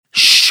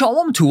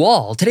Shalom to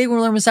all. Today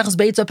we're learning Maseches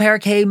Beitzah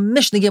Perek Hey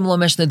Mishnah Gimel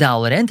Mishnah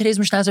Dalet, and today's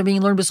Mishnahs are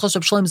being learned b'schos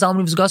of Shalom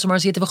Zalman V'Zgas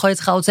Marsi Yetiv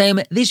Chayetz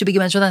Chalotzeim. These should be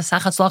given with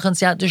Sachat Slach and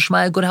Siyat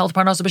Dishmaya, good health,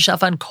 Parnasa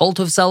B'Shafa, and Kol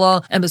Tov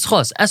Sela, and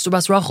b'schos Esther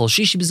Bas Rachel.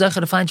 She should be zecher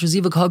to find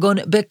Shaziva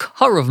Kagon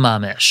Bekarov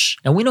Mamish.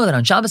 And we know that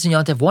on Shabbos and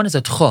Yontif, one is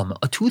a tchum,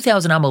 a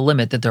 2,000 amma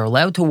limit that they're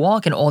allowed to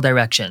walk in all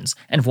directions.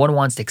 And if one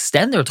wants to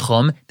extend their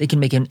tchum, they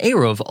can make an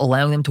eruv,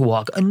 allowing them to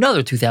walk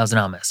another 2,000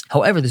 ammas.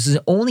 However, this is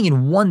only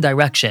in one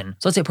direction.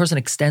 So let's say a person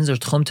extends their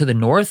tchum to the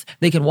north,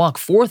 they can walk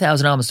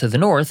 4,000 ammas to the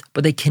north,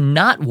 but they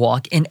cannot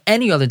walk in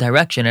any other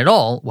direction at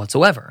all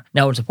whatsoever.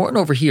 Now, what's important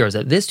over here is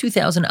that this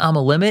 2,000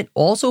 amma limit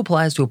also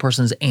applies to a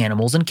person's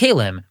animals and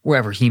kalim.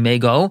 Wherever he may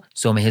go,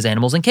 so may his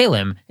animals and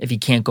kalim. If he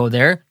can't go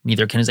there,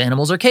 neither can his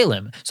animals or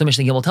kalim. So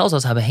Mishnah Gimel tells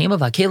us, Habahema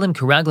v'kalim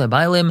karagle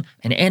bailim,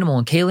 an animal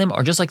and kalim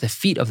are just like the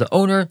feet of the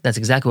owner. That's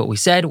exactly what we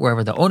said.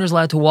 Wherever the owner's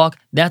allowed to walk,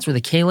 that's where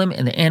the kalim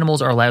and the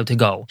animals are allowed to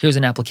go. Here's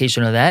an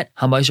application of that.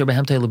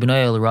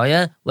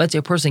 Let's say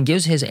a person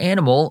gives his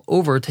animal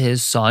over to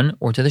his son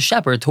or to the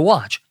shepherd to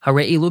watch. That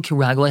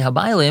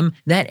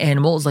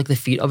animal is like the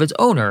feet of its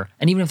owner.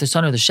 And even if the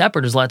son or the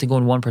shepherd is allowed to go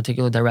in one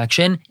particular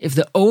direction, if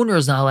the owner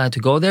is not allowed to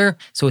go there,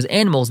 so his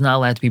animal is not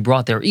allowed to be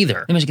brought there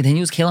either. The Mishnah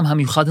continues, let's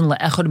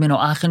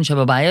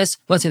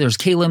say there's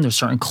kalim, there's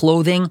certain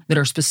clothing that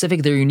are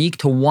specific, they're unique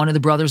to one of the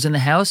brothers in the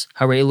house.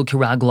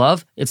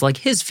 It's like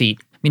his feet.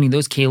 Meaning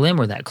those kalim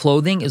or that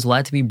clothing is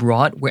allowed to be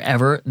brought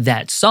wherever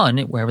that son,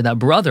 wherever that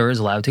brother is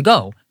allowed to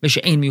go.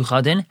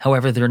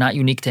 However, they're not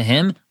unique to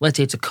him. Let's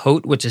say it's a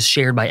coat which is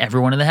shared by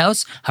everyone in the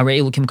house.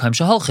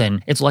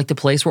 It's like the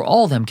place where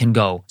all of them can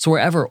go. So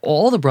wherever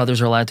all the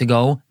brothers are allowed to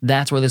go,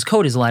 that's where this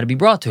coat is allowed to be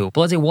brought to. But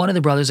let's say one of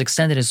the brothers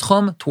extended his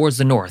chum towards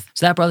the north.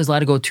 So that brother's allowed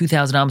to go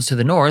 2,000 ammas to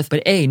the north,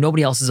 but A,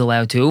 nobody else is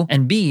allowed to,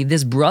 and B,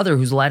 this brother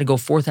who's allowed to go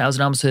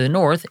 4,000 ammas to the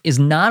north is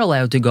not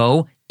allowed to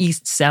go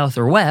east, south,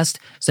 or west,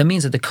 so that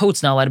means that the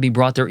coat's not allowed to be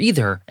brought there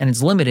either, and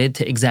it's limited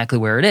to exactly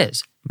where it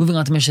is. Moving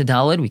on to Mishnah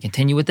Daled, we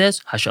continue with this.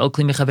 Let's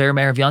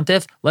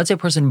say a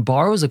person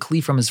borrows a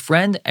kli from his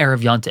friend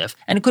Erev Yontif,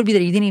 and it could be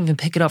that he didn't even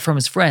pick it up from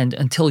his friend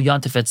until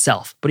Yontif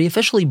itself, but he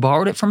officially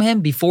borrowed it from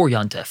him before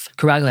Yontif.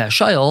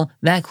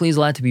 That kli is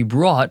allowed to be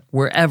brought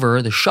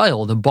wherever the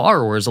shayel, the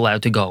borrower, is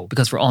allowed to go,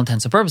 because for all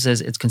intents and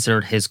purposes, it's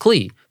considered his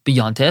kli.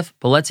 Yontif,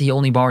 but let's say he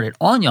only borrowed it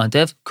on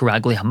Yontif,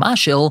 Karagle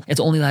Hamashil, it's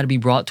only allowed to be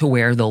brought to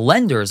where the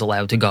lender is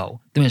allowed to go.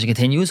 The Mishnah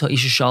continues,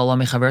 let's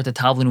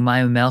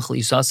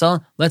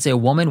say a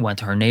woman went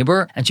to her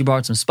neighbor and she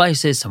borrowed some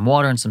spices, some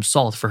water, and some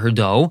salt for her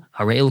dough.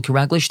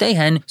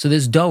 So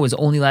this dough is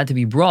only allowed to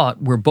be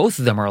brought where both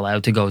of them are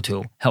allowed to go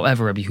to.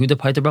 However, Rabbi Yehuda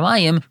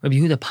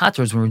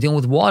paters when we're dealing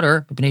with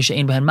water,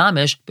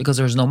 because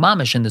there's no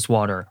mamish in this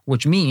water,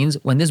 which means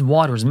when this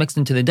water is mixed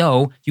into the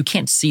dough, you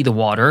can't see the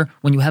water.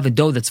 When you have a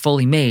dough that's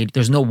fully made,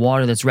 there's no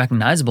water that's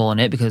recognizable in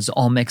it because it's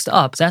all mixed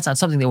up. So that's not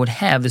something that would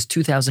have this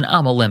 2,000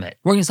 amma limit.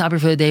 We're going to stop here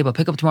for the day, but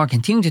pick up tomorrow,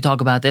 continue to talk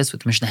about this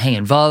with Mishnah Hey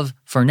and Vav.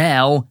 For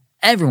now,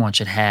 everyone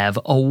should have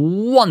a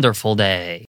wonderful day.